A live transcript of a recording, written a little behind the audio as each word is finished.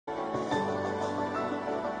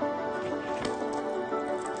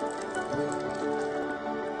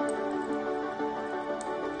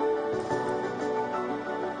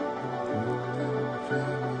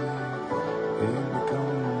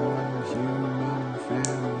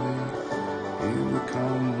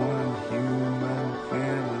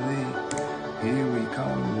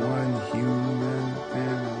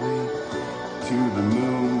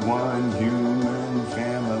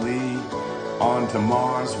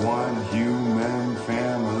one human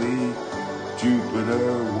family.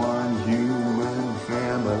 Jupiter, one human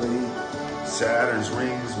family. Saturn's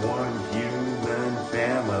rings, one human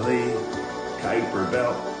family. Kuiper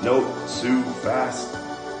Belt, nope, too fast.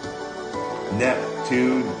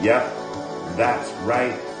 Neptune, yep, that's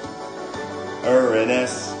right.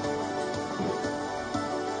 Uranus,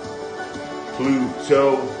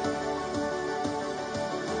 Pluto,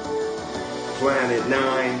 Planet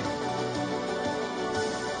 9,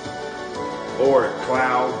 Oort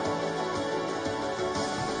cloud.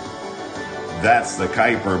 That's the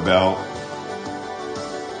Kuiper Belt.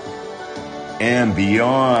 And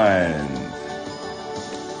beyond.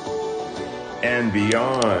 And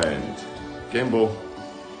beyond. Kimball.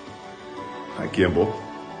 Hi, Kimball.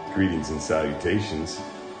 Greetings and salutations.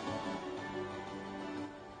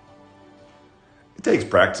 It takes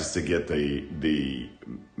practice to get the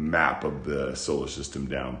map of the solar system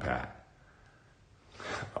down pat.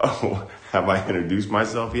 Oh, have I introduced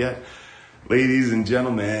myself yet? Ladies and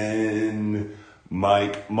gentlemen,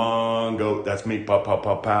 Mike Mongo. That's me,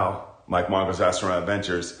 pow. Mike Mongo's Astronaut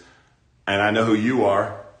Adventures. And I know who you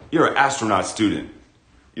are. You're an astronaut student.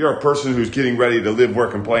 You're a person who's getting ready to live,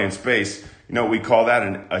 work, and play in space. You know what we call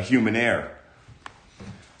that? A human heir.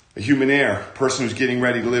 A human heir. Person who's getting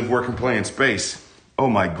ready to live, work, and play in space. Oh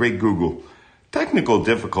my great Google. Technical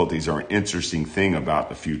difficulties are an interesting thing about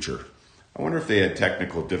the future. I wonder if they had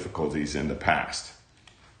technical difficulties in the past.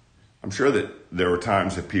 I'm sure that there were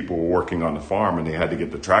times that people were working on the farm and they had to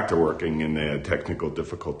get the tractor working and they had technical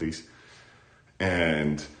difficulties.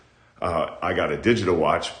 And I got a digital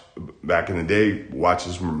watch. Back in the day,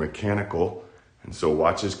 watches were mechanical. And so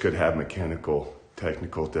watches could have mechanical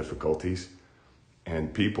technical difficulties.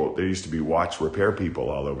 And there used to be watch repair people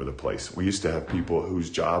all over the place. We used to have people whose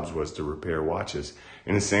jobs was to repair watches.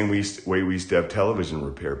 In the same way we used to have television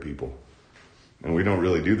repair people. And we don't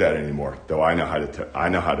really do that anymore, though I know how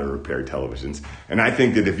to repair televisions. And I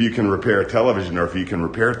think that if you can repair a television or if you can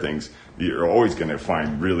repair things, you're always going to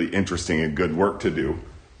find really interesting and good work to do.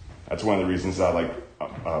 That's one of the reasons I like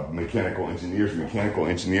mechanical engineers. Mechanical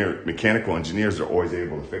engineers are always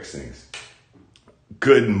able to fix things.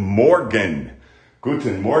 Guten Morgen.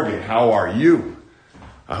 How are you?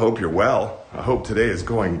 I hope you're well. I hope today is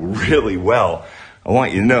going really well. I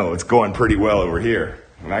want you to know it's going pretty well over here.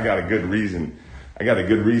 And I got a good reason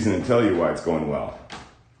to tell you why it's going well.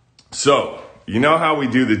 So, you know how we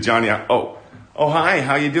do the Johnny... Oh, hi,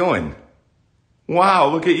 how you doing? Wow,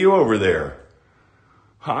 look at you over there.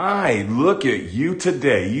 Hi, look at you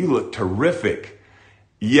today. You look terrific.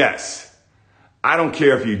 Yes, I don't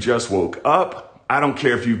care if you just woke up. I don't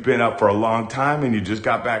care if you've been up for a long time and you just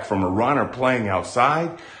got back from a run or playing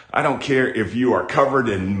outside. I don't care if you are covered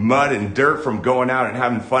in mud and dirt from going out and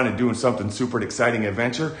having fun and doing something super exciting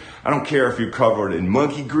adventure. I don't care if you're covered in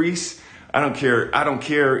monkey grease. I don't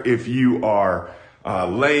care if you are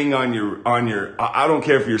laying on your. I don't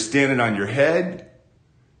care if you're standing on your head.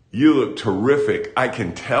 You look terrific. I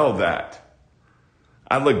can tell that.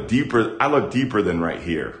 I look deeper than right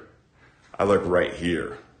here. I look right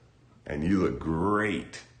here, and you look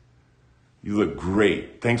great. You look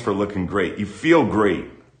great. Thanks for looking great. You feel great.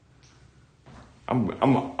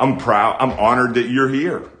 I'm proud. I'm honored that you're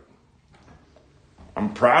here.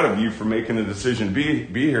 I'm proud of you for making the decision to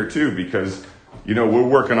be here too, because, you know, we're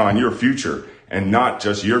working on your future, and not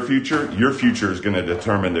just your future. Your future is going to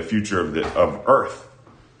determine the future of Earth.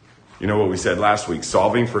 You know what we said last week?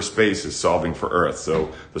 Solving for space is solving for Earth.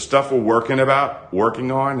 So the stuff we're working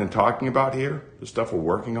on and talking about here,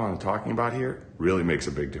 really makes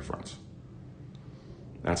a big difference.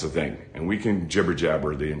 That's the thing. And we can jibber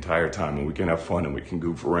jabber the entire time, and we can have fun and we can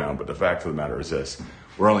goof around. But the fact of the matter is this: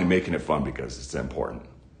 we're only making it fun because it's important.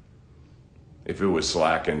 If it was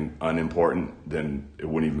slack and unimportant, then it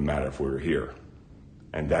wouldn't even matter if we were here.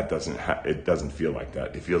 And that it doesn't feel like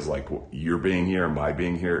that. It feels like your being here and my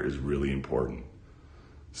being here is really important.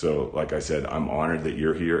 So, like I said, I'm honored that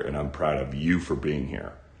you're here, and I'm proud of you for being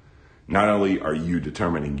here. Not only are you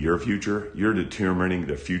determining your future, you're determining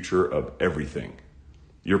the future of everything.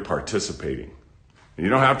 You're participating. You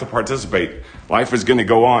don't have to participate. Life is going to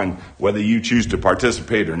go on whether you choose to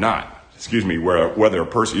participate or not. Whether a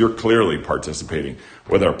person, you're clearly participating.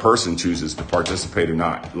 Whether a person chooses to participate or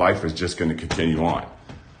not, life is just going to continue on.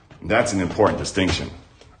 That's an important distinction.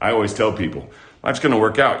 I always tell people, life's going to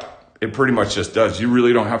work out. It pretty much just does. You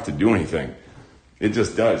really don't have to do anything. It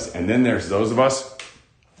just does. And then there's those of us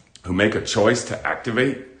who make a choice to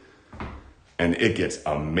activate, and it gets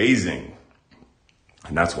amazing.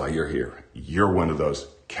 And that's why you're here. You're one of those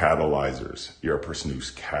catalyzers. You're a person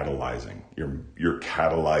who's catalyzing. You're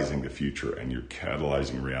catalyzing the future, and you're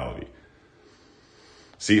catalyzing reality.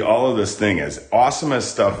 See, all of this thing, as awesome as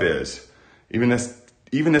stuff is, even this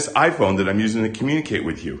iPhone that I'm using to communicate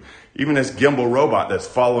with you, even this gimbal robot that's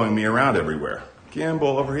following me around everywhere.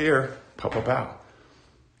 Gimbal over here, pow, pow, pow.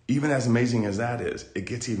 Even as amazing as that is, it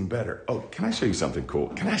gets even better. Oh, can I show you something cool?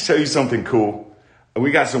 Can I show you something cool?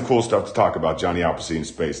 We got some cool stuff to talk about. Johnny Appleseed in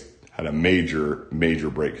space had a major,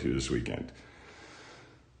 major breakthrough this weekend.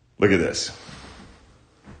 Look at this.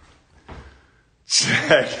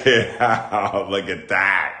 Check it out. Look at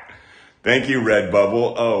that. Thank you,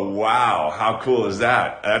 Redbubble. Oh, wow. How cool is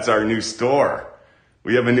that? That's our new store.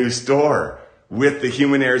 We have a new store with the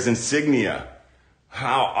Human Heirs insignia.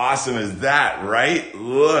 How awesome is that, right?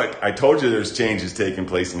 Look, I told you there's changes taking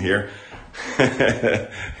place in here.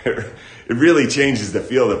 It really changes the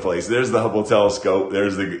feel of the place. There's the Hubble telescope.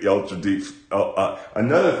 There's the ultra deep.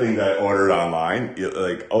 Another thing that I ordered online,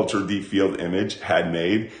 like ultra deep field image had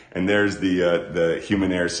made, and there's the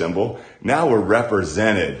Human Heir symbol. Now we're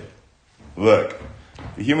represented. Look,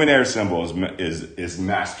 the Human Heir symbol is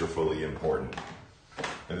masterfully important.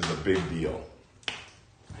 It is a big deal.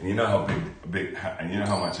 And you know how big, and you know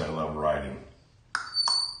how much I love writing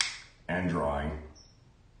and drawing.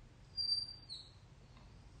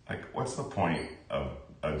 Like, what's the point of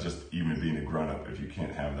just even being a grown-up if you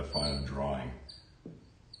can't have the fun of drawing?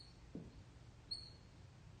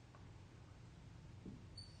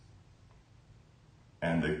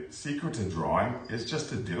 And the secret to drawing is just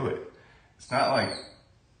to do it. It's not like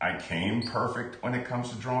I came perfect when it comes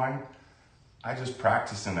to drawing. I just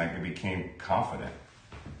practiced and I became confident.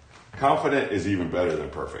 Confident is even better than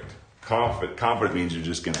perfect. Confident means you're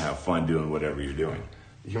just going to have fun doing whatever you're doing.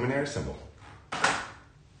 The Human Heir symbol.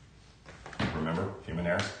 Remember, Human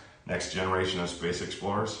Heirs? Next generation of space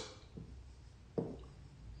explorers.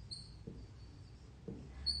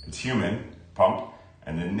 It's human, pump,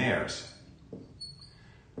 and then Heirs.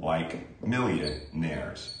 Like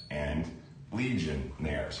millionaires and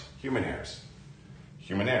legionnaires. Human Heirs.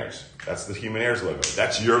 Human Heirs. That's the Human Heirs logo.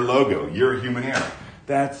 That's your logo. You're a Human Heir.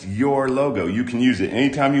 That's your logo. You can use it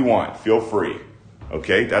anytime you want. Feel free.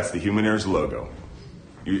 Okay? That's the Human Heirs logo.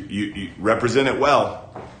 You represent it well.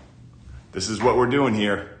 This is what we're doing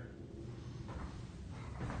here.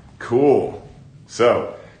 Cool.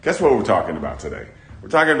 So, guess what we're talking about today? We're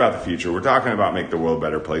talking about the future. We're talking about make the world a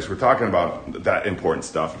better place. We're talking about that important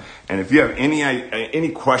stuff. And if you have any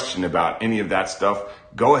question about any of that stuff,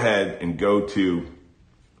 go ahead and go to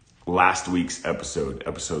last week's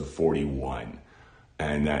episode 41.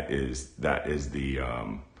 And that is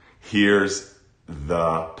the Here's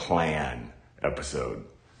the Plan episode.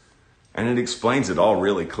 And it explains it all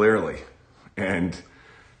really clearly. And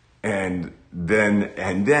then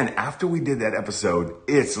after we did that episode,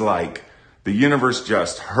 it's like the universe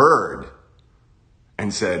just heard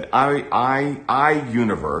and said, I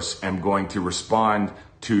universe am going to respond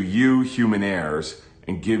to you Human Heirs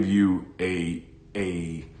and give you a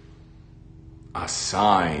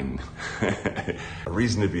sign, a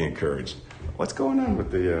reason to be encouraged. What's going on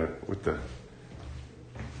with the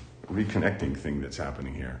reconnecting thing that's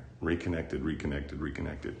happening here? Reconnected.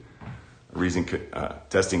 A reason,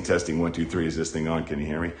 testing, 1, 2, 3, is this thing on? Can you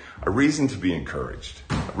hear me? A reason to be encouraged.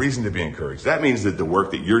 A reason to be encouraged. That means that the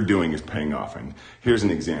work that you're doing is paying off. And here's an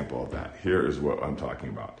example of that. Here is what I'm talking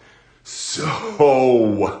about.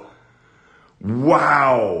 So,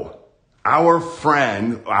 wow.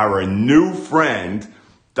 Our new friend,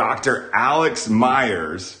 Dr. Alex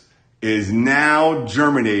Myers, is now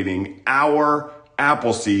germinating our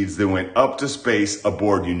apple seeds that went up to space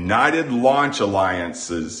aboard United Launch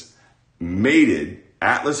Alliance's mated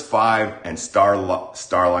Atlas V and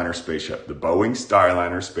Starliner spaceship, the Boeing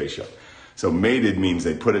Starliner spaceship. So mated means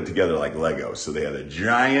they put it together like Legos. So they had a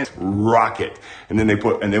giant rocket, and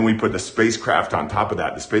then we put the spacecraft on top of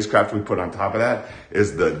that. The spacecraft we put on top of that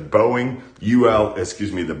is the Boeing the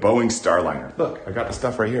Boeing Starliner. Look, I got the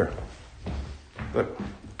stuff right here. Look,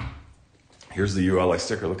 here's the ULA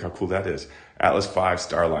sticker. Look how cool that is. Atlas V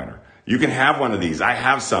Starliner. You can have one of these. I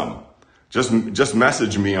have some. Just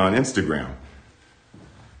message me on Instagram.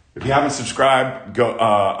 If you haven't subscribed, go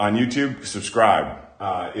on YouTube, subscribe.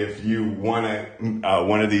 If you want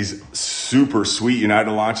one of these super sweet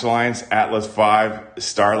United Launch Alliance Atlas V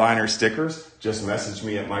Starliner stickers, just message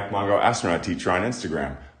me at Mike Mongo Astronaut Teacher on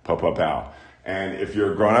Instagram. Pow. And if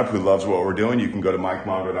you're a grown-up who loves what we're doing, you can go to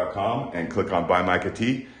MikeMongo.com and click on Buy Mike a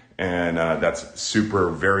Tea. And that's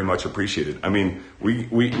super, very much appreciated. I mean, we're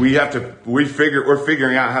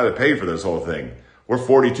figuring out how to pay for this whole thing. We're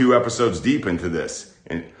 42 episodes deep into this.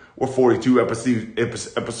 And we're 42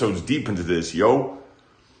 episodes deep into this, yo.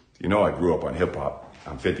 You know, I grew up on hip hop.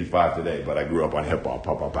 I'm 55 today, but I grew up on hip hop.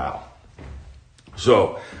 Pow.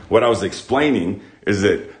 So what I was explaining is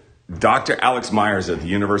that Dr. Alex Myers at the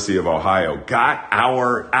University of Ohio got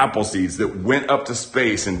our apple seeds that went up to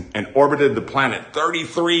space and orbited the planet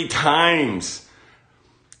 33 times.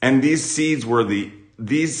 And these seeds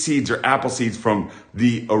are apple seeds from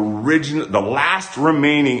the last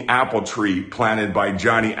remaining apple tree planted by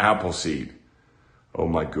Johnny Appleseed. Oh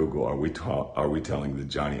my Google, are we telling the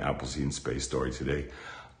Johnny Appleseed in space story today?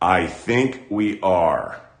 I think we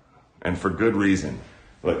are, and for good reason.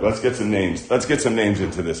 Look, let's get some names. Let's get some names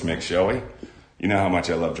into this mix, shall we? You know how much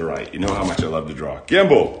I love to write. You know how much I love to draw.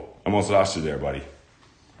 Gimbal, almost lost you there, buddy.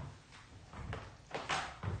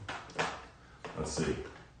 Let's see.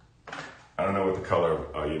 I don't know what the color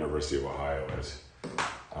of University of Ohio is.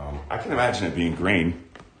 I can imagine it being green,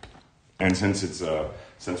 and since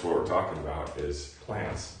what we're talking about is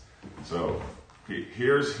plants, so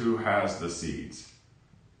here's who has the seeds.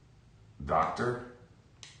 Dr.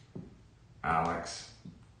 Alex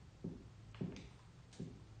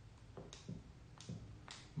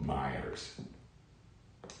Myers.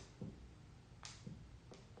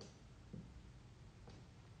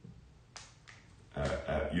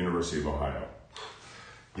 At University of Ohio.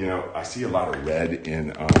 You know, I see a lot of red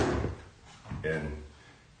in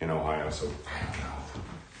Ohio, so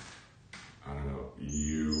I don't know.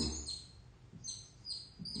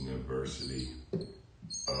 University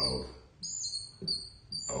of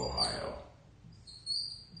Ohio.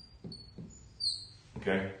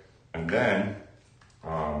 Okay, and then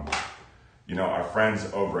our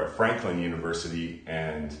friends over at Franklin University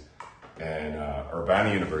and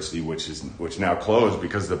Urbana University, which now closed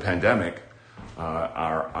because of the pandemic.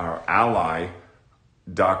 Our ally,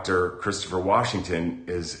 Dr. Christopher Washington,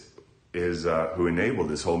 is who enabled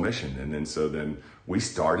this whole mission. And then we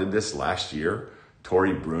started this last year.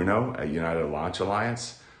 Tori Bruno at United Launch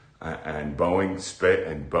Alliance and Boeing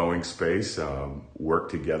Space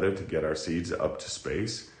worked together to get our seeds up to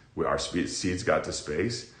space. Our seeds got to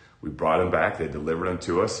space. We brought them back. They delivered them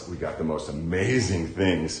to us. We got the most amazing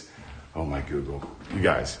things. Oh my Google. You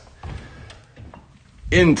guys.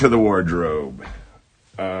 Into the wardrobe.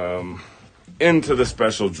 Into the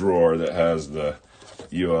special drawer that has the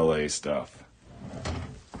ULA stuff.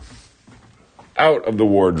 Out of the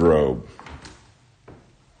wardrobe.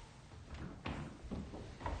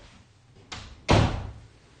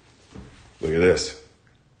 Look at this.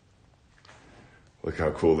 Look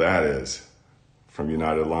how cool that is from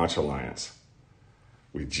United Launch Alliance.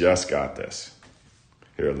 We just got this.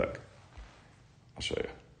 Here, look. I'll show you.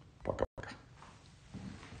 Paka, paka.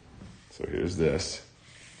 So here's this.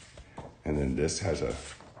 And then this has a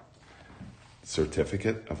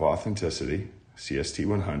certificate of authenticity, CST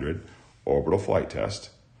 100, orbital flight test,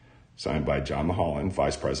 signed by John Mulholland,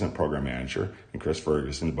 Vice President, Program Manager, and Chris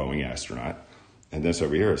Ferguson, Boeing astronaut. And this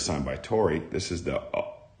over here is signed by Tori. This is the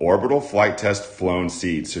orbital flight test flown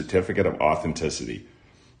seed, certificate of authenticity.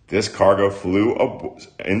 This cargo flew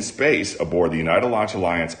in space aboard the United Launch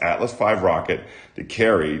Alliance Atlas V rocket that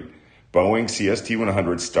carried Boeing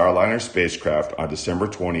CST-100 Starliner spacecraft on December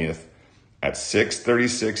 20th at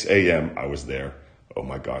 6:36 a.m. I was there. Oh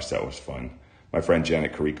my gosh, that was fun. My friend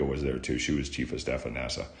Janet Carrico was there too. She was Chief of Staff at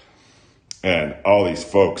NASA. And all these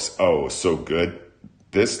folks, oh, so good.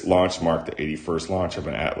 This launch marked the 81st launch of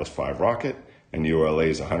an Atlas V rocket and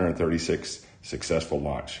ULA's 136th successful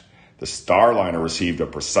launch. The Starliner received a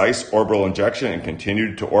precise orbital injection and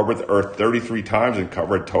continued to orbit the Earth 33 times and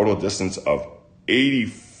covered a total distance of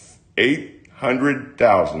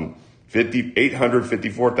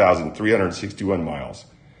 854,361 miles.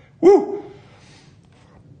 Woo!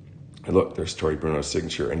 And look, there's Tori Bruno's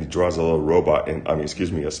signature, and he draws a little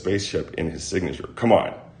a spaceship in his signature. Come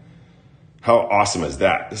on. How awesome is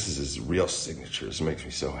that? This is his real signature. This makes me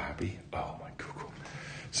so happy. Oh my Google.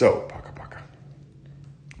 So, paka paka.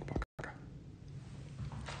 Paka paka.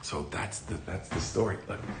 So that's the story.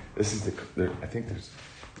 Look, this is I think there's,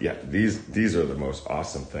 yeah, these are the most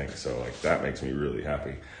awesome things. So like that makes me really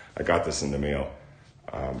happy. I got this in the mail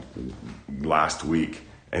last week,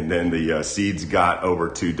 and then the seeds got over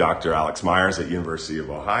to Dr. Alex Myers at University of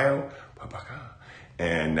Ohio.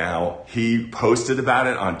 And now he posted about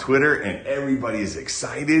it on Twitter, and everybody is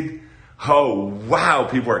excited. Oh, wow,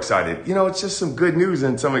 people are excited. You know, it's just some good news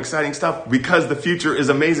and some exciting stuff because the future is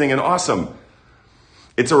amazing and awesome.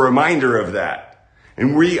 It's a reminder of that.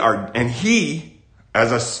 And he,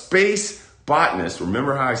 as a space botanist,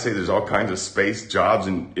 remember how I say there's all kinds of space jobs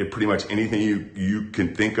and pretty much anything you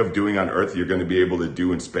can think of doing on Earth, you're going to be able to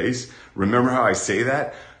do in space. Remember how I say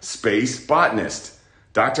that? Space botanist.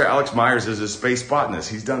 Dr. Alex Myers is a space botanist.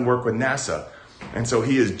 He's done work with NASA. And so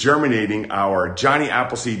he is germinating our Johnny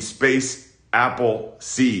Appleseed space apple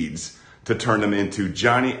seeds to turn them into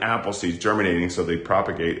Johnny Appleseeds, germinating so they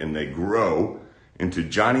propagate and they grow into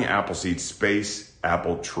Johnny Appleseed space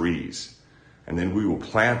apple trees. And then we will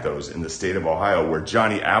plant those in the state of Ohio, where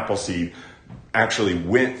Johnny Appleseed actually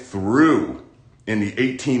went through in the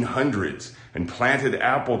 1800s and planted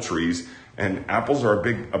apple trees. And apples are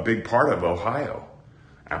a big part of Ohio.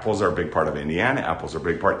 Apples are a big part of Indiana. Apples are a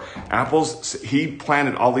big part. Apples, he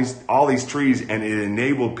planted all these trees, and it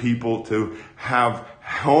enabled people to have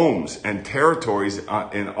homes and territories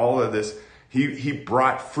in all of this. He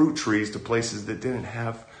brought fruit trees to places that didn't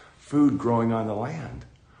have food growing on the land.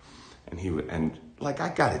 And I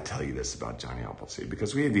got to tell you this about Johnny Appleseed,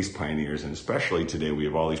 because we have these pioneers, and especially today we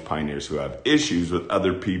have all these pioneers who have issues with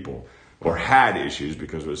other people, or had issues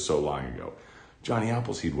because it was so long ago. Johnny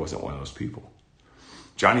Appleseed wasn't one of those people.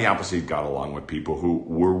 Johnny Appleseed got along with people who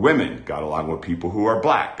were women, got along with people who are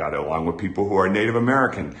black, got along with people who are Native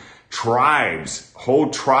American. Tribes,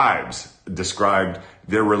 whole tribes described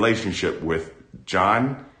their relationship with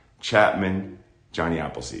John Chapman, Johnny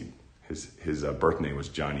Appleseed. His birth name was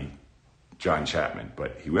John Chapman,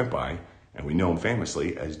 but he went by, and we know him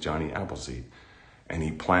famously as Johnny Appleseed. And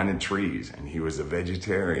he planted trees, and he was a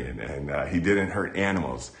vegetarian, and he didn't hurt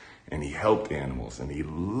animals, and he helped animals, and he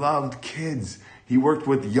loved kids. He worked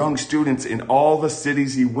with young students in all the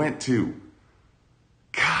cities he went to.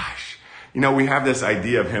 Gosh, we have this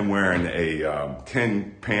idea of him wearing a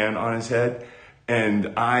tin pan on his head,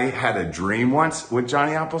 and I had a dream once with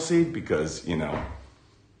Johnny Appleseed, because,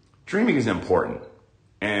 dreaming is important.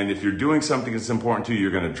 And if you're doing something that's important to you,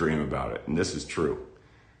 you're going to dream about it. And this is true.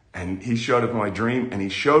 And he showed up in my dream, and he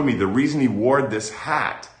showed me the reason he wore this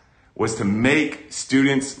hat was to make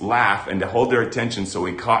students laugh and to hold their attention so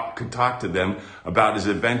he could talk to them about his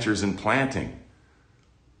adventures in planting.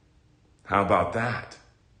 How about that?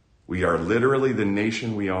 We are literally the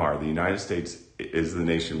nation we are. The United States is the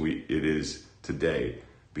nation it is today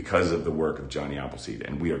because of the work of Johnny Appleseed.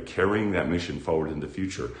 And we are carrying that mission forward in the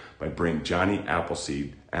future by bringing Johnny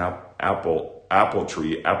Appleseed, apple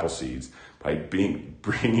tree, apple seeds, by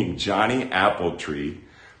bringing Johnny Appleseed,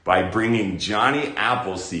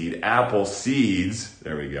 apple seeds.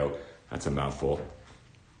 There we go. That's a mouthful,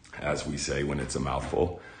 as we say when it's a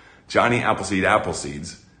mouthful. Johnny Appleseed, apple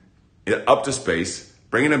seeds, up to space,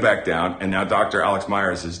 bringing them back down. And now Dr. Alex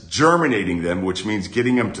Myers is germinating them, which means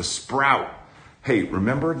getting them to sprout. Hey,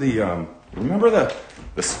 remember the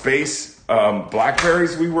space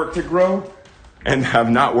blackberries we worked to grow and have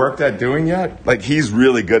not worked at doing yet? He's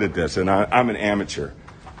really good at this, and I'm an amateur.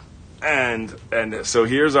 And so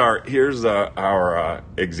here's our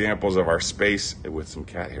examples of our space with some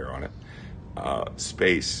cat hair on it.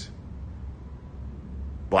 Space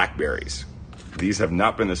blackberries. These have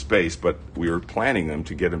not been a space, but we were planting them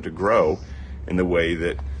to get them to grow in the way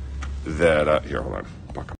that here, hold on.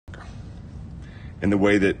 In the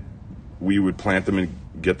way that we would plant them and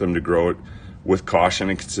get them to grow it with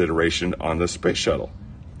caution and consideration on the space shuttle,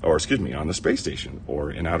 on the space station,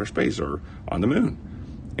 or in outer space, or on the moon.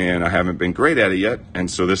 And I haven't been great at it yet,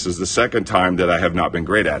 and so this is the second time that I have not been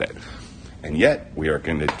great at it. And yet, we are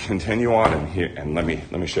going to continue on, and let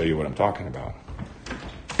me show you what I'm talking about.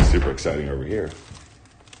 Super exciting over here.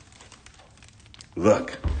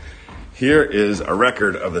 Look. Here is a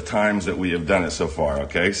record of the times that we have done it so far,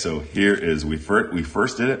 okay? So here is, we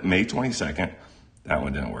first did it May 22nd. That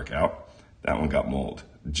one didn't work out. That one got mold.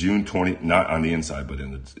 June 20, not on the inside, but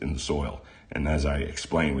in the soil. And as I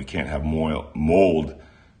explained, we can't have mold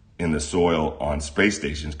in the soil on space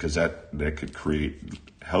stations, because that could create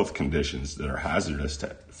health conditions that are hazardous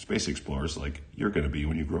to space explorers, like you're going to be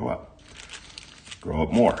when you grow up. Grow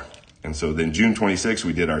up more. And so then June 26th,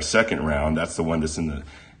 we did our second round. That's the one that's in the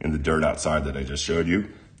dirt outside that I just showed you,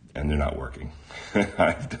 and they're not working.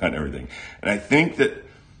 I've done everything. And I think that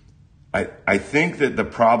the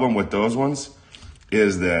problem with those ones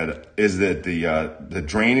is that the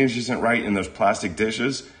drainage isn't right in those plastic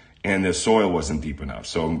dishes, and the soil wasn't deep enough.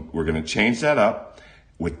 So we're going to change that up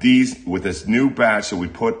with this new batch that we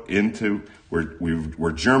put into,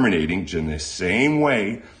 we're germinating in the same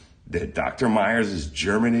way that Dr. Myers is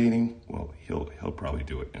germinating. Well, he'll probably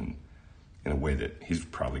do it in a way that he's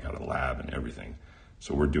probably got a lab and everything.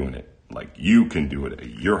 So we're doing it like you can do it at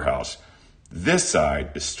your house. This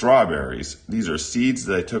side is strawberries. These are seeds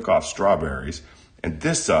that I took off strawberries. And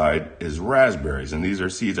this side is raspberries. And these are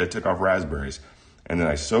seeds I took off raspberries. And then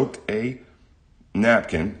I soaked a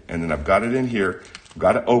napkin, and then I've got it in here. I've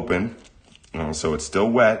got it open, so it's still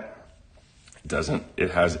wet.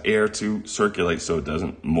 It has air to circulate, so it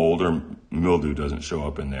doesn't mold or mildew doesn't show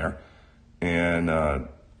up in there. And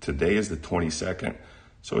today is the 22nd,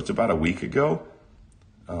 so it's about a week ago.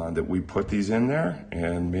 that we put these in there,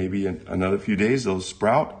 and maybe in another few days they'll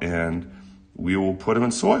sprout, and we will put them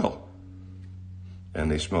in soil. And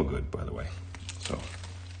they smell good, by the way. So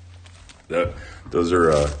those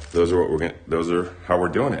are how we're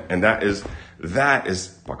doing it, and that is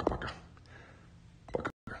baka baka.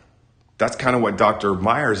 That's kind of what Dr.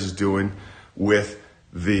 Myers is doing with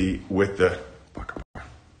the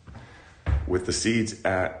seeds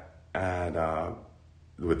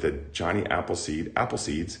with the Johnny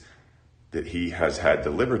Appleseeds that he has had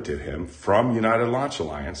delivered to him from United Launch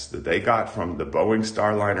Alliance, that they got from the Boeing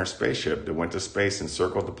Starliner spaceship that went to space and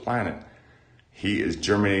circled the planet. He is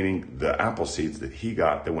germinating the apple seeds that he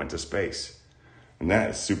got that went to space. And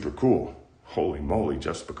that is super cool. Holy moly,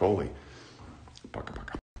 Jeff Spicoli. Baka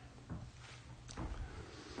baka.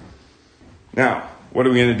 Now, what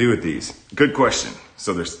are we going to do with these? Good question.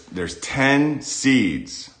 So there's 10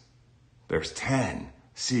 seeds. There's 10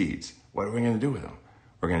 seeds. What are we going to do with them?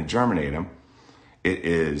 We're going to germinate them. It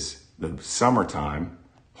is the summertime.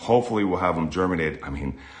 Hopefully we'll have them germinated. I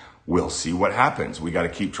mean, we'll see what happens. We got to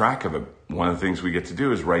keep track of it. One of the things we get to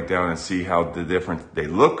do is write down and see how they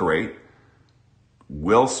look great.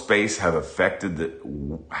 Will space have affected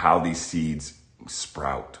how these seeds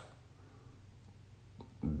sprout?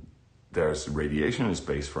 There's radiation in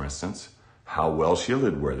space, for instance. How well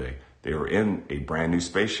shielded were they? They were in a brand new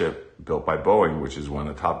spaceship built by Boeing, which is one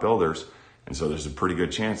of the top builders. And so there's a pretty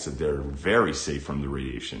good chance that they're very safe from the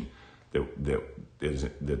radiation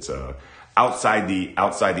that's outside the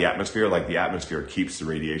atmosphere. Like the atmosphere keeps the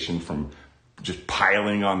radiation from just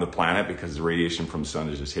piling on the planet because the radiation from the sun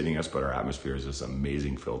is just hitting us. But our atmosphere is this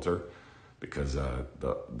amazing filter because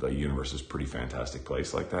the universe is a pretty fantastic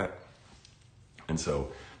place like that. And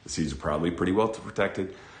so the seeds are probably pretty well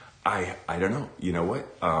protected. I don't know. You know what?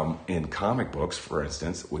 In comic books, for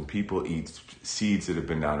instance, when people eat seeds that have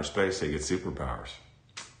been down in space, they get superpowers.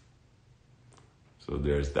 So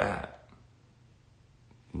there's that.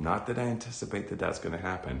 Not that I anticipate that that's going to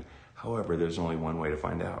happen. However, there's only one way to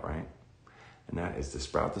find out, right? And that is to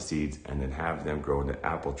sprout the seeds and then have them grow into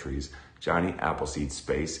apple trees. Johnny Appleseed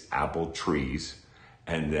space apple trees.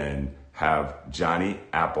 And then have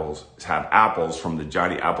apples from the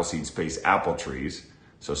Johnny Appleseed space apple trees.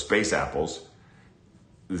 So space apples,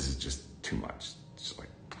 this is just too much.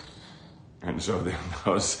 And so then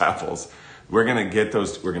those apples, we're going to get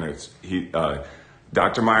those,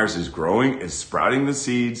 Dr. Myers is sprouting the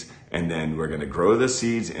seeds, and then we're going to grow the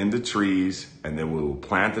seeds into trees, and then we will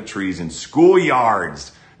plant the trees in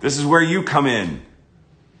schoolyards. This is where you come in.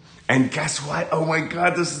 And guess what? Oh my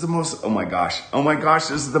God, this is the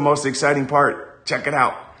most exciting part. Check it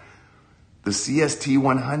out. The CST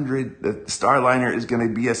 100, the Starliner is going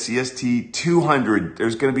to be a CST 200.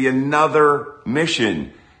 There's going to be another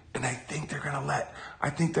mission. And I think they're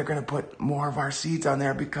going to put more of our seeds on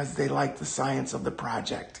there because they like the science of the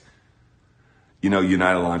project. You know,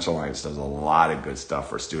 United Launch Alliance does a lot of good stuff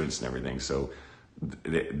for students and everything. So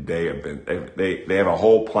they have a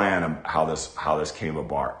whole plan of how this came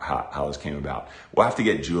about. We'll have to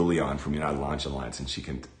get Julie on from United Launch Alliance, and she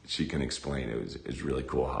can explain. It's really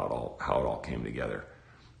cool how it all came together.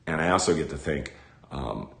 And I also get to thank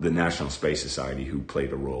the National Space Society, who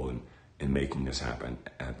played a role in making this happen,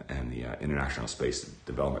 and the International Space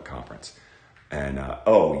Development Conference. And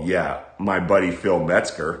my buddy Phil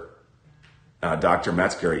Metzger, Dr.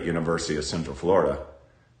 Metzger at University of Central Florida.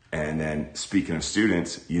 And then speaking of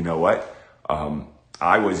students, you know what?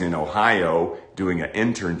 I was in Ohio doing a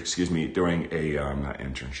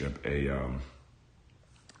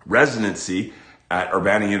residency at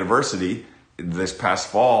Urbana University this past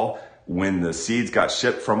fall when the seeds got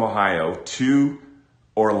shipped from Ohio to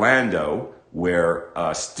Orlando, where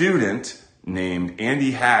a student named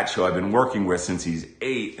Andy Hatch, who I've been working with since he's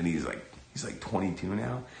 8, and he's like 22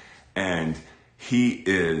 now, and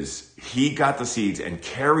he got the seeds and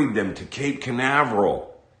carried them to Cape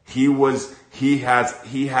Canaveral. He got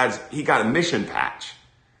a mission patch.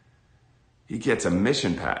 He gets a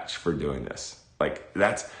mission patch for doing this. Like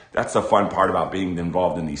that's the fun part about being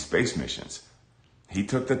involved in these space missions. He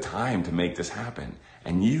took the time to make this happen,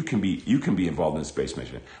 and you can be involved in a space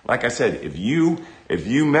mission. Like I said, if you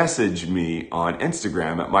message me on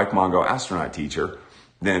Instagram at Mike Mongo Astronaut Teacher,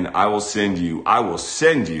 then I will send you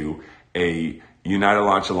a United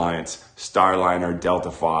Launch Alliance Starliner Delta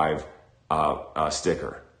 5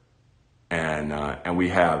 sticker. And we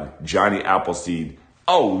have Johnny Appleseed.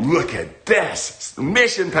 Oh, look at this. It's the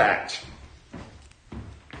mission patch.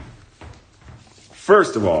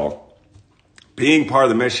 First of all, being part of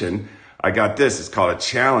the mission, I got this. It's called a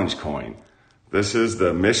challenge coin. This is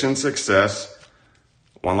the mission success,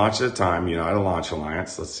 one launch at a time, United Launch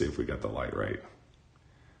Alliance. Let's see if we got the light right.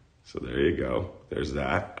 So there you go. There's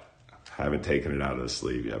that. Haven't taken it out of the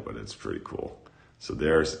sleeve yet, but it's pretty cool. So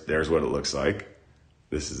there's what it looks like.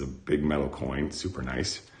 This is a big metal coin, super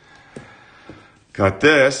nice. Got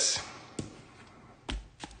this.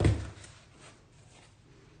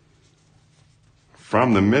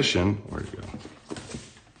 From the mission, where'd it go?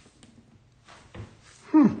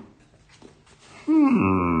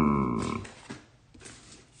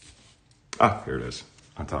 Ah, here it is,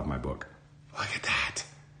 on top of my book. Look at that.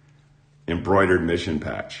 Embroidered mission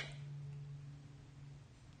patch.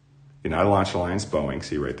 United Launch Alliance Boeing,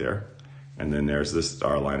 see right there. And then there's this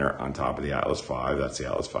Starliner on top of the Atlas V. That's the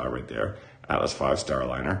Atlas V right there. Atlas V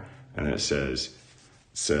Starliner. And then it says,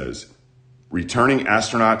 returning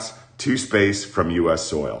astronauts to space from U.S.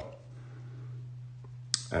 soil.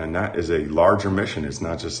 And that is a larger mission. It's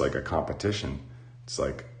not just like a competition. It's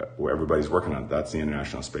like where everybody's working on it. That's the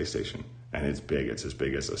International Space Station. And it's big. It's as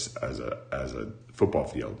big as a football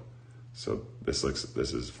field. So this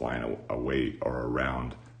is flying away or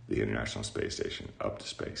around the International Space Station up to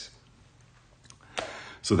space.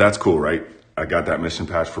 So that's cool, right? I got that mission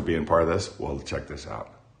patch for being part of this. Well, check this out.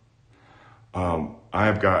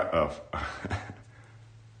 I've got a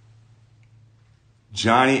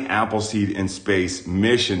Johnny Appleseed in Space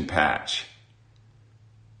mission patch.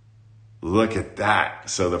 Look at that.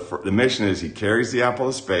 So the mission is he carries the apple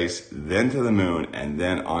to space, then to the moon, and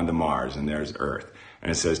then onto Mars, and there's Earth.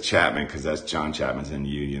 And it says Chapman, because that's John Chapman's in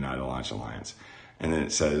United Launch Alliance. And then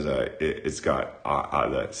it says it's got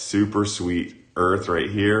that super sweet Earth right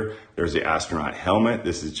here. There's the astronaut helmet.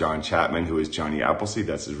 This is John Chapman, who is Johnny Appleseed.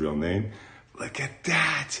 That's his real name. Look at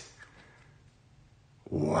that.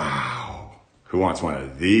 Wow. Who wants one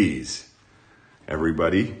of these?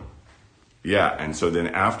 Everybody? Yeah, and so then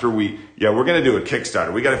after we're going to do a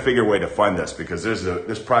Kickstarter. We got to figure a way to fund this because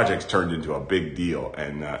this project's turned into a big deal.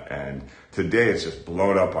 And today it's just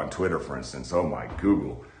blown up on Twitter, for instance. Oh my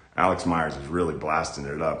Google. Alex Myers is really blasting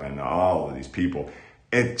it up, and all of these people.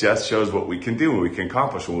 It just shows what we can do, what we can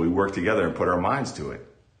accomplish when we work together and put our minds to it.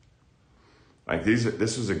 Like this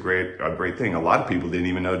was a great thing. A lot of people didn't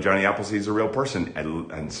even know Johnny Appleseed's a real person,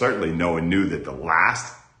 and certainly no one knew that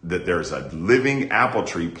there's a living apple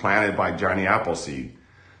tree planted by Johnny Appleseed.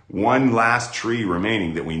 One last tree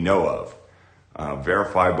remaining that we know of,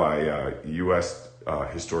 verified by U.S.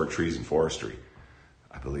 Historic Trees and Forestry,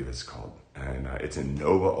 I believe it's called. And it's in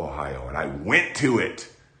Nova, Ohio. And I went to it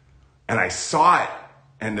and I saw it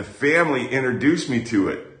and the family introduced me to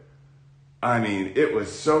it. I mean, it was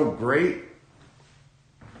so great.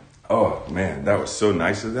 Oh man, that was so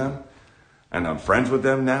nice of them. And I'm friends with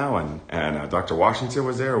them now. And Dr. Washington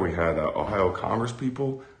was there. We had Ohio Commerce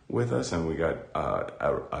people with us and we got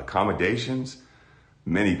accommodations.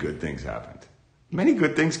 Many good things happened. Many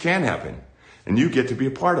good things can happen. And you get to be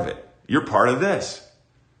a part of it. You're part of this.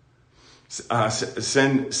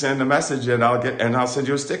 Send a message and I'll send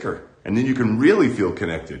you a sticker, and then you can really feel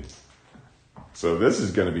connected. So this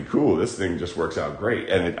is going to be cool. This thing just works out great,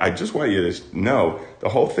 and I just want you to know the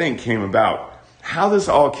whole thing came about. How this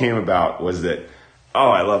all came about was that.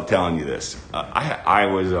 Oh, I love telling you this. I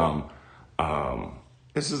was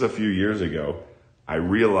this is a few years ago. I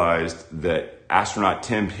realized that astronaut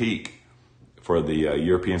Tim Peake for the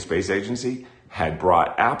European Space Agency had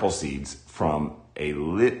brought apple seeds from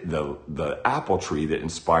the apple tree that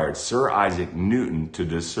inspired Sir Isaac Newton to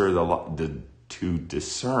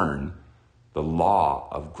discern the law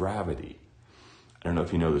of gravity. I don't know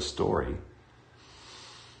if you know the story.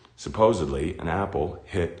 Supposedly, an apple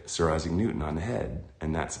hit Sir Isaac Newton on the head,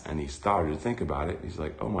 and he started to think about it. He's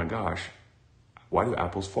like, "Oh my gosh, why do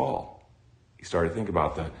apples fall?" He started to think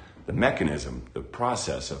about the mechanism, the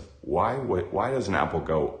process of why does an apple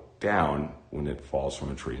go down when it falls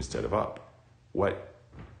from a tree instead of up? What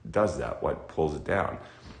does that? What pulls it down?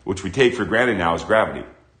 Which we take for granted now is gravity.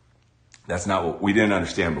 That's not what we didn't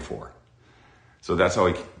understand before. So that's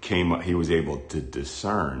how he was able to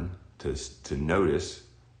discern, to notice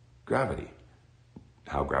gravity,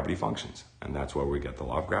 how gravity functions. And that's where we get the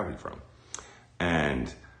law of gravity from.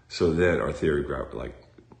 And so then our theory of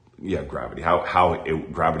gravity, how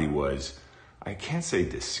gravity was, I can't say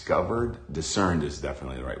discovered, discerned is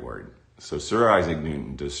definitely the right word. So Sir Isaac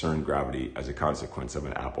Newton discerned gravity as a consequence of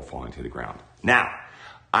an apple falling to the ground. Now,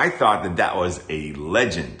 I thought that was a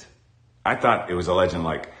legend. I thought it was a legend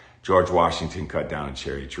like George Washington cut down a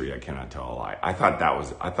cherry tree. I cannot tell a lie. I thought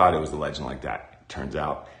it was a legend like that. It turns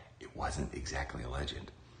out it wasn't exactly a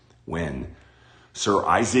legend. When Sir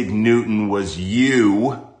Isaac Newton was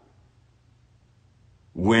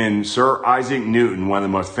when Sir Isaac Newton, one of the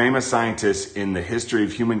most famous scientists in the history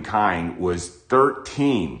of humankind, was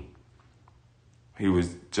 13, he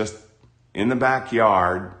was just in the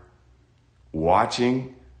backyard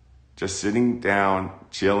watching, just sitting down,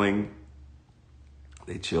 chilling.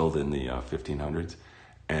 They chilled in the 1500s,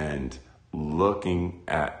 and looking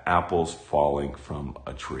at apples falling from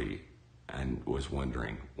a tree, and was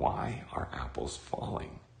wondering, why are apples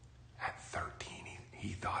falling? At 13,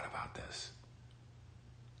 he thought about this.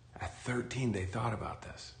 At 13, they thought about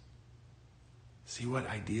this. See what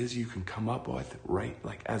ideas you can come up with, right?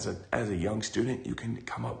 Like as a young student, you can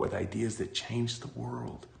come up with ideas that change the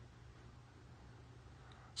world.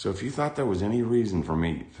 So if you thought there was any reason for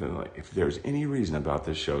me, if there's any reason about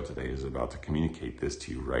this show today is about to communicate this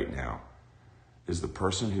to you right now, is the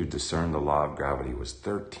person who discerned the law of gravity was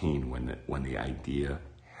 13 when the idea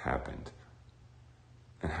happened.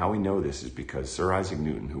 And how we know this is because Sir Isaac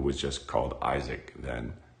Newton, who was just called Isaac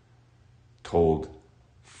then, told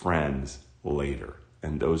friends later,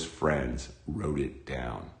 and those friends wrote it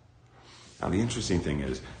down. Now the interesting thing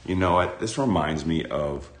is, you know what, this reminds me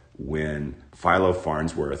of when Philo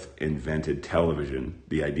Farnsworth invented television,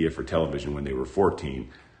 the idea for television when they were 14,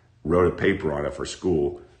 wrote a paper on it for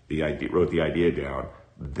school, wrote the idea down,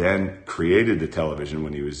 then created the television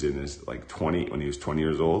when he was in his when he was 20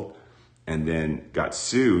 years old, and then got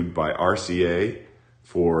sued by RCA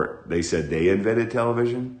for, they said they invented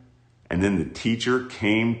television, and then the teacher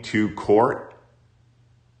came to court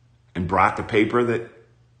and brought the paper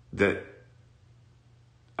that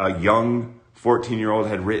a young 14-year-old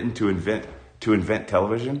had written to invent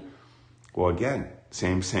television. Well, again,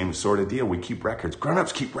 same sort of deal. We keep records.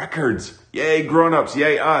 Grown-ups keep records. Yay, grown-ups.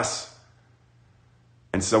 Yay, us.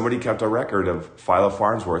 And somebody kept a record of Philo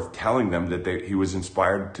Farnsworth telling them that he was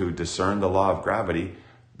inspired to discern the law of gravity,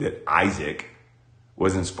 that Isaac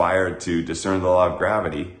was inspired to discern the law of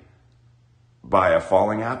gravity by a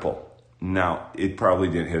falling apple. Now, it probably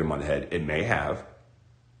didn't hit him on the head. It may have.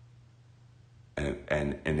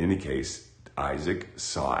 And in any case, Isaac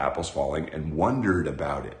saw apples falling and wondered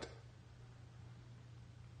about it.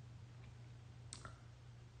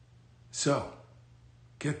 So,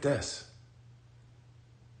 get this.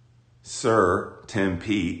 Sir Tim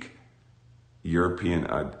Peake, European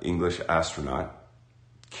English astronaut,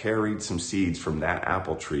 carried some seeds from that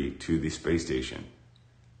apple tree to the space station.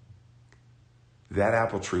 That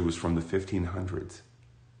apple tree was from the 1500s.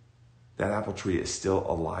 That apple tree is still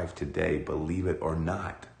alive today, believe it or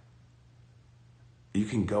not. You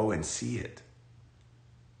can go and see it.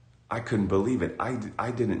 I couldn't believe it.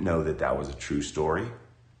 I didn't know that was a true story.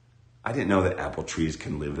 I didn't know that apple trees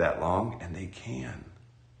can live that long, and they can.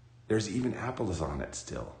 There's even apples on it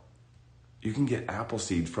still. You can get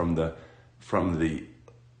Appleseed from the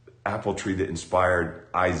apple tree that inspired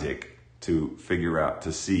Isaac to figure out,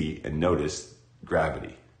 to see and notice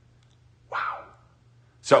gravity. Wow.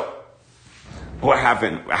 So, what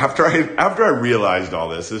happened after I realized all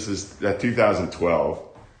this? This is 2012,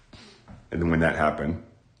 and then when that happened,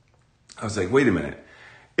 I was like, wait a minute,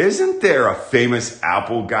 isn't there a famous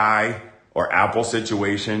Apple guy or Apple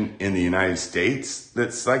situation in the United States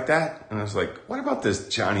that's like that? And I was like, what about this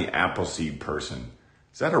Johnny Appleseed person?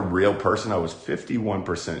 Is that a real person? I was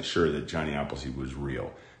 51% sure that Johnny Appleseed was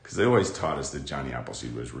real, because they always taught us that Johnny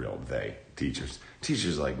Appleseed was real.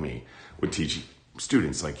 Teachers like me would teach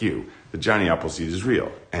students like you that Johnny Appleseed is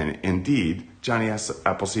real. And indeed, Johnny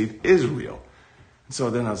Appleseed is real. And so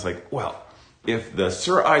then I was like, well, if the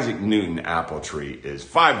Sir Isaac Newton apple tree is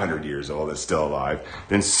 500 years old and still alive,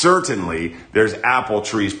 then certainly there's apple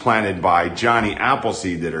trees planted by Johnny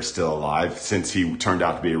Appleseed that are still alive, since he turned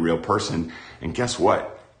out to be a real person. And guess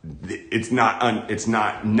what? Not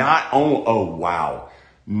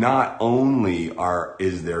only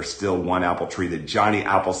is there still one apple tree that Johnny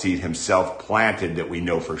Appleseed himself planted that we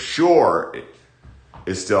know for sure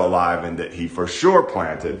is still alive and that he for sure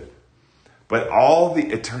planted, but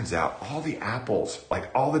it turns out all the apples,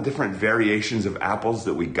 like all the different variations of apples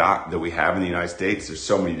that we have in the United States, there's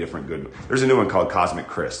so many different good. There's a new one called Cosmic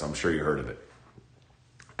Crisp. I'm sure you heard of it.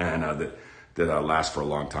 And that lasts for a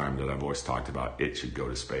long time, that I've always talked about. It should go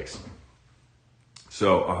to space.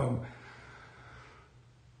 So,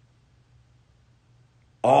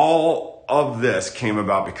 all of this came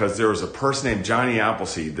about because there was a person named Johnny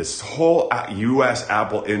Appleseed. This whole U.S.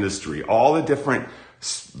 apple industry, all the different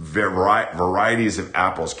varieties of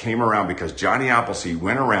apples came around because Johnny Appleseed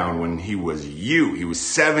went around when he was He was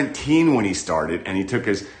 17 when he started, and he took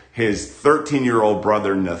his 13-year-old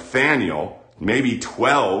brother Nathaniel, maybe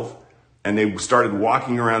 12, and they started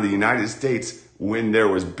walking around the United States when there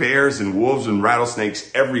was bears and wolves and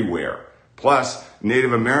rattlesnakes everywhere. Plus,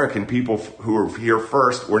 Native American people who were here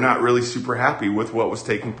first were not really super happy with what was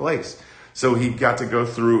taking place. So he got to go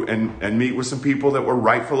through and meet with some people that were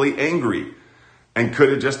rightfully angry and could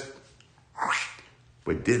have just,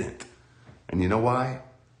 but didn't. And you know why?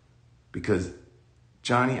 Because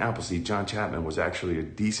Johnny Appleseed, John Chapman, was actually a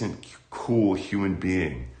decent, cool human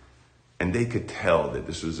being. And they could tell that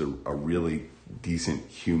this was a really decent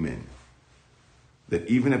human. That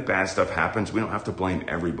even if bad stuff happens, we don't have to blame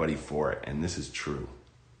everybody for it. And this is true.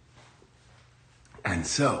 And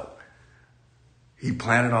so, he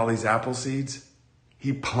planted all these apple seeds.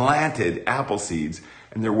 He planted apple seeds.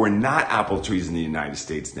 And there were not apple trees in the United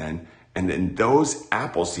States then. And then those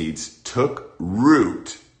apple seeds took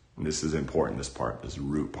root. And this is important, this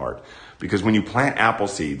root part. Because when you plant apple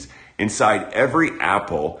seeds, inside every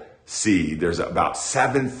apple seed, there's about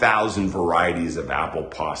 7,000 varieties of apple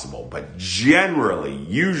possible. But generally,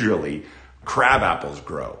 usually, crab apples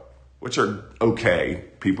grow, which are okay.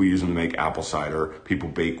 People use them to make apple cider. People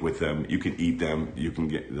bake with them. You can eat them. You can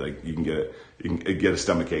get a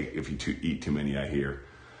stomachache if you eat too many, I hear.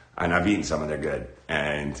 And I've eaten some and they're good.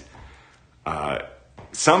 And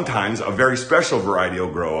sometimes a very special variety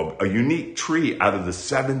will grow, a unique tree out of the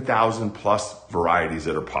 7,000 plus varieties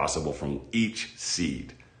that are possible from each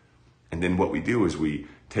seed. And then what we do is we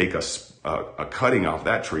take a cutting off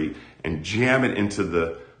that tree and jam it into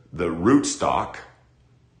the rootstock.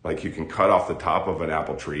 Like you can cut off the top of an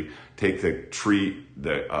apple tree, take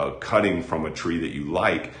the cutting from a tree that you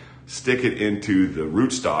like, stick it into the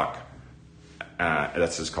rootstock.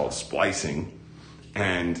 That's just called splicing.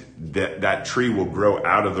 And that tree will grow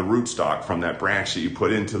out of the rootstock from that branch that you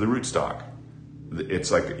put into the rootstock.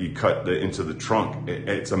 It's like you cut into the trunk.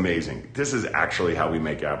 It's amazing. This is actually how we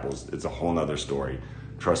make apples. It's a whole nother story.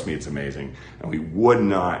 Trust me, it's amazing. And we would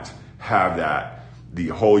not have that, the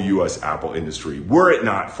whole U.S. apple industry, were it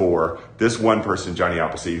not for this one person, Johnny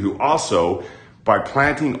Appleseed, who also, by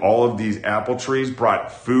planting all of these apple trees,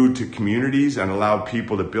 brought food to communities and allowed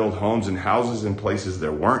people to build homes and houses in places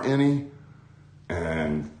there weren't any.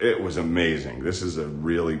 And it was amazing. This is a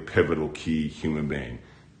really pivotal, key human being.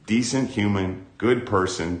 Decent human, good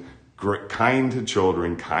person, kind to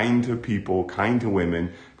children, kind to people, kind to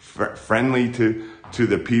women, friendly to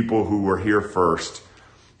the people who were here first,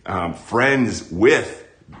 friends with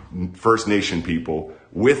First Nation people,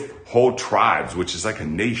 with whole tribes, which is like a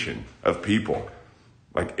nation of people,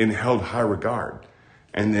 like held high regard.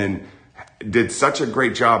 And then did such a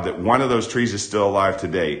great job that one of those trees is still alive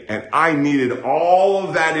today. And I needed all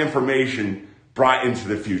of that information brought into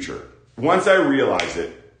the future. Once I realized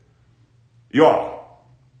it, y'all,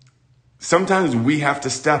 sometimes we have to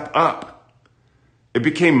step up. It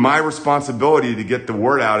became my responsibility to get the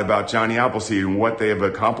word out about Johnny Appleseed and what they have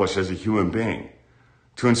accomplished as a human being,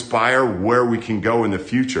 to inspire where we can go in the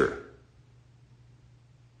future.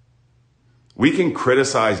 We can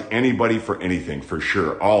criticize anybody for anything, for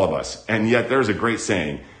sure, all of us. And yet there's a great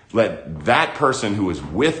saying, let that person who is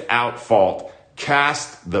without fault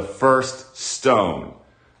cast the first stone,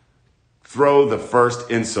 throw the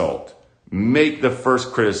first insult, make the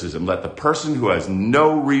first criticism. Let the person who has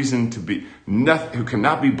no reason to be, who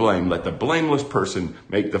cannot be blamed, let the blameless person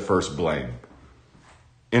make the first blame.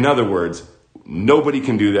 In other words, nobody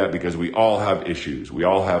can do that because we all have issues. We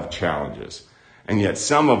all have challenges. And yet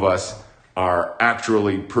some of us are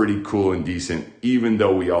actually pretty cool and decent, even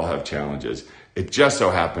though we all have challenges. It just so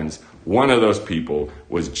happens one of those people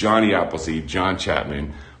was Johnny Appleseed, John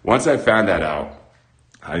Chapman. Once I found that out,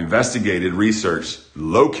 I investigated, researched,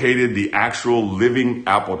 located the actual living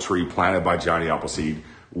apple tree planted by Johnny Appleseed,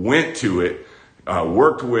 went to it,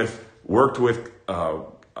 worked with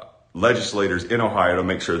legislators in Ohio to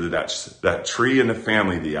make sure that tree and the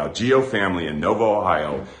family, the Algeo family in Novo,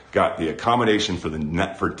 Ohio, got the accommodation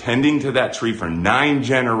for tending to that tree for 9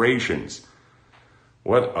 generations.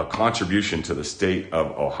 What a contribution to the state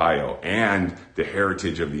of Ohio and the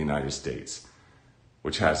heritage of the United States,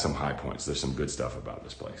 which has some high points. There's some good stuff about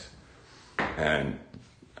this place. And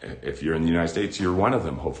if you're in the United States, you're one of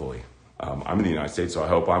them, hopefully. I'm in the United States, so I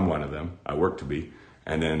hope I'm one of them. I work to be.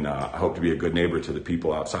 And then I hope to be a good neighbor to the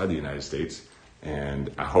people outside the United States. And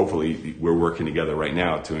hopefully we're working together right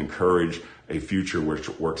now to encourage a future which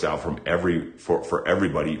works out for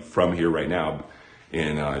everybody from here right now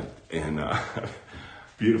in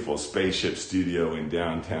beautiful spaceship studio in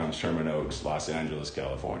downtown Sherman Oaks, Los Angeles,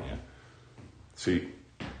 California. See,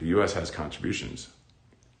 the U.S. has contributions.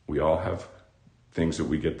 We all have things that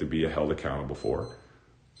we get to be held accountable for.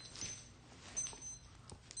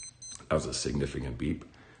 That was a significant beep.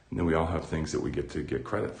 And then we all have things that we get to get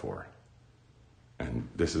credit for. And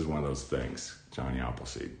this is one of those things, Johnny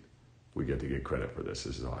Appleseed. We get to get credit for this.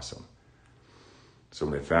 This is awesome. So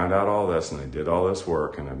when they found out all this and they did all this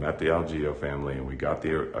work and I met the Algeo family and we got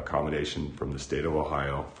the accommodation from the state of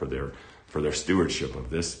Ohio for their stewardship of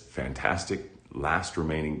this fantastic last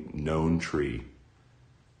remaining known tree,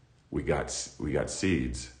 we got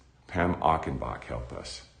seeds. Pam Achenbach helped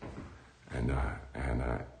us, and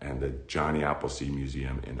the Johnny Appleseed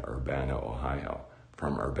Museum in Urbana, Ohio,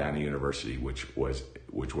 from Urbana University, which was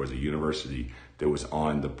a university that was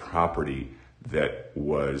on the property that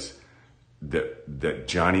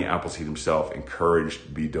Johnny Appleseed himself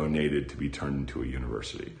encouraged be donated to be turned into a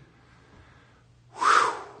university.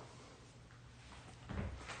 Whew.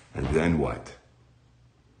 And then what?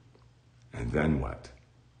 And then what?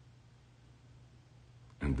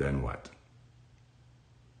 And then what?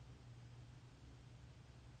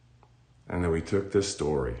 And then we took this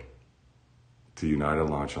story to United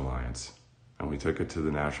Launch Alliance, and we took it to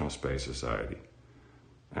the National Space Society,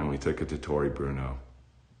 and we took it to Tori Bruno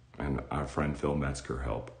and our friend Phil Metzger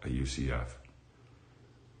help at UCF.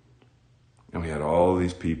 And we had all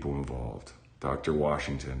these people involved. Dr.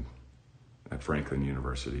 Washington at Franklin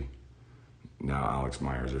University, now Alex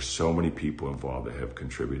Myers. There's so many people involved that have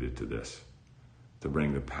contributed to this, to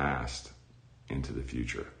bring the past into the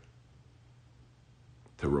future,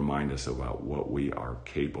 to remind us about what we are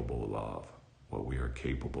capable of, what we are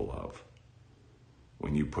capable of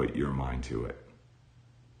when you put your mind to it.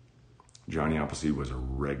 Johnny Appleseed was a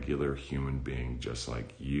regular human being, just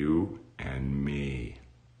like you and me.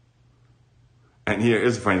 And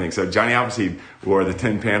here's the funny thing. So Johnny Appleseed wore the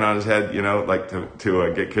tin pan on his head, you know, like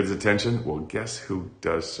to get kids' attention. Well, guess who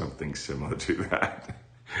does something similar to that?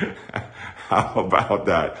 How about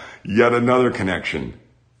that? Yet another connection.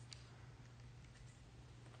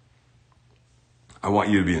 I want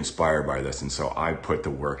you to be inspired by this. And so I put the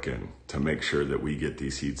work in to make sure that we get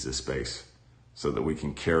these seeds to space so that we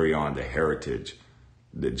can carry on the heritage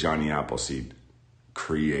that Johnny Appleseed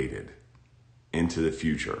created into the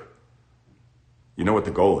future. You know what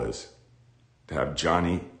the goal is? To have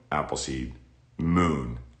Johnny Appleseed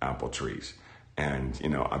moon apple trees. And, you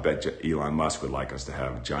know, I bet Elon Musk would like us to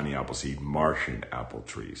have Johnny Appleseed Martian apple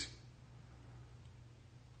trees.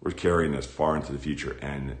 We're carrying this far into the future.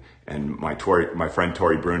 And my friend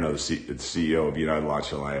Tori Bruno, the CEO of United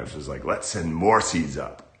Launch Alliance, was like, let's send more seeds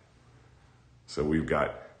up. So we've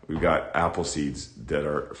got apple seeds that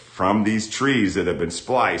are from these trees that have been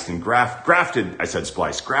spliced and grafted. I said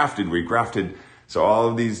spliced, grafted, regrafted. So all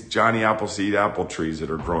of these Johnny Appleseed apple trees that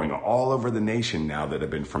are growing all over the nation now that have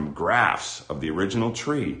been from grafts of the original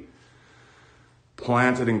tree,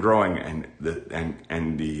 planted and growing, and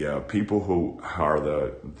the people who are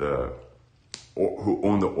who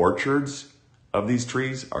own the orchards of these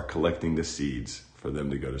trees are collecting the seeds for them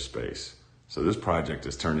to go to space. So this project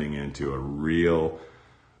is turning into a real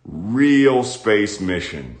space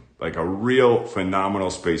mission, like a real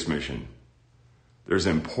phenomenal space mission. There's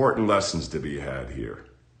important lessons to be had here.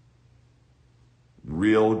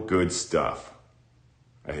 Real good stuff.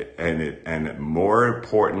 And more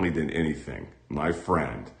importantly than anything, my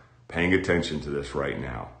friend, paying attention to this right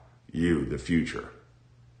now, you, the future.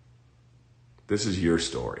 This is your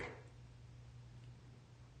story.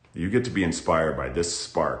 You get to be inspired by this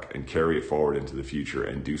spark and carry it forward into the future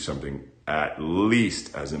and do something at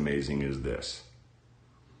least as amazing as this.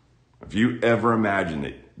 If you ever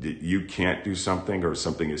imagine that you can't do something or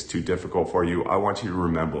something is too difficult for you, I want you to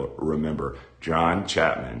remember John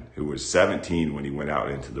Chapman, who was 17 when he went out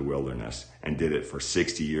into the wilderness and did it for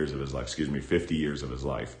 50 years of his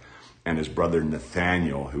life. And his brother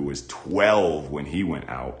Nathaniel, who was 12 when he went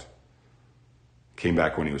out, came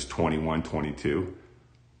back when he was 21, 22,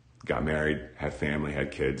 got married, had family,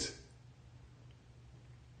 had kids.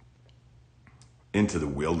 Into the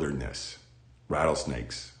wilderness,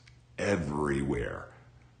 rattlesnakes everywhere.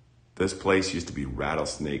 This place used to be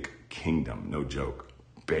Rattlesnake Kingdom, no joke.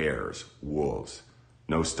 Bears, wolves,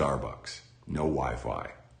 no Starbucks, no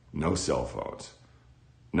Wi-Fi, no cell phones,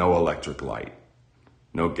 no electric light,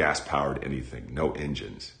 no gas-powered anything, no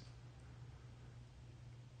engines.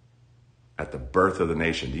 At the birth of the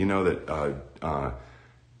nation, do you know that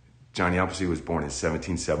Johnny Appleseed was born in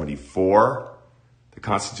 1774? The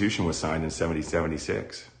Constitution was signed in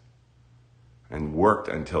 1776 and worked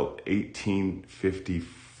until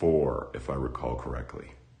 1854, if I recall correctly.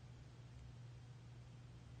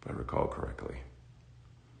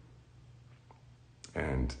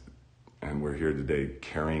 And we're here today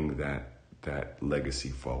carrying that legacy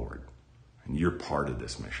forward. And you're part of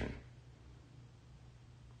this mission.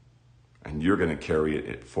 And you're going to carry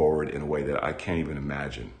it forward in a way that I can't even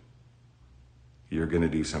imagine. You're going to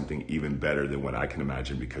do something even better than what I can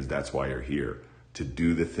imagine, because that's why you're here, to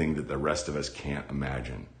do the thing that the rest of us can't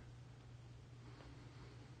imagine.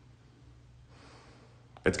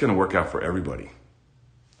 It's going to work out for everybody.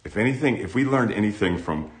 If we learned anything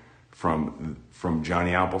from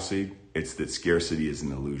Johnny Appleseed, it's that scarcity is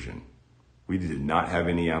an illusion. We did not have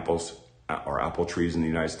any apples or apple trees in the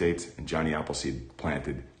United States, and Johnny Appleseed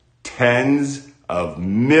planted tens of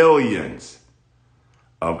millions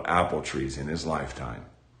of apple trees in his lifetime.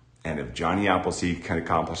 And if Johnny Appleseed can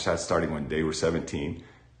accomplish that starting when they were 17,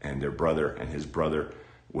 and their brother and his brother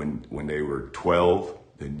when they were 12,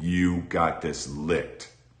 then you got this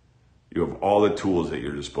licked. You have all the tools at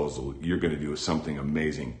your disposal. You're going to do something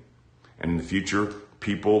amazing. And in the future,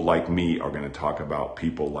 people like me are going to talk about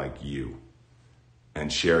people like you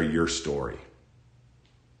and share your story.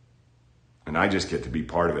 And I just get to be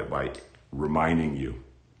part of it by reminding you,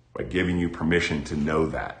 by giving you permission to know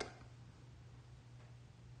that.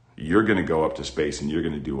 You're going to go up to space and you're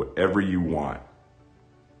going to do whatever you want.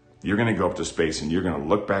 You're going to go up to space and you're going to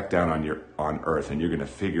look back down on Earth and you're going to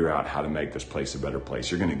figure out how to make this place a better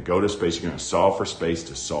place. You're going to go to space. You're going to solve for space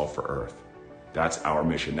to solve for Earth. That's our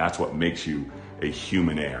mission. That's what makes you a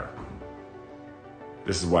human heir.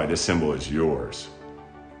 This is why this symbol is yours.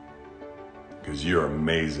 Because you're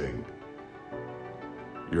amazing.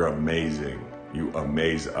 You're amazing. You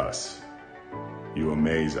amaze us. You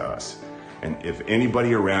amaze us. And if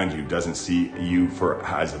anybody around you doesn't see you for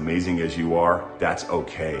as amazing as you are, that's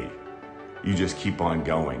okay. You just keep on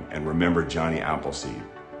going. And remember Johnny Appleseed.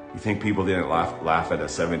 You think people didn't laugh at a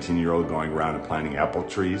 17-year-old going around and planting apple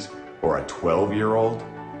trees? Or a 12-year-old?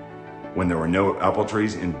 When there were no apple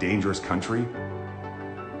trees in dangerous country?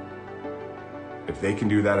 If they can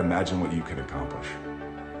do that, imagine what you can accomplish.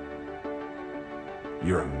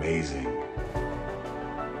 You're amazing.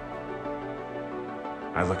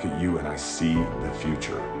 I look at you and I see the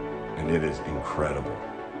future, and it is incredible.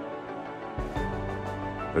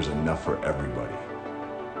 There's enough for everybody.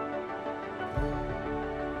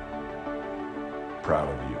 Proud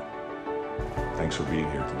of you. Thanks for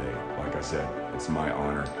being here today. Like I said, it's my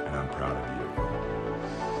honor, and I'm proud of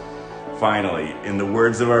you. Finally, in the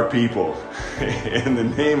words of our people, in the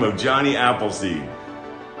name of Johnny Appleseed,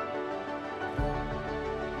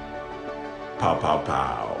 pow, pow,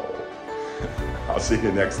 pow. I'll see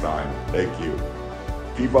you next time. Thank you.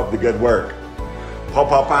 Keep up the good work. Pow,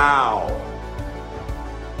 pow, pow.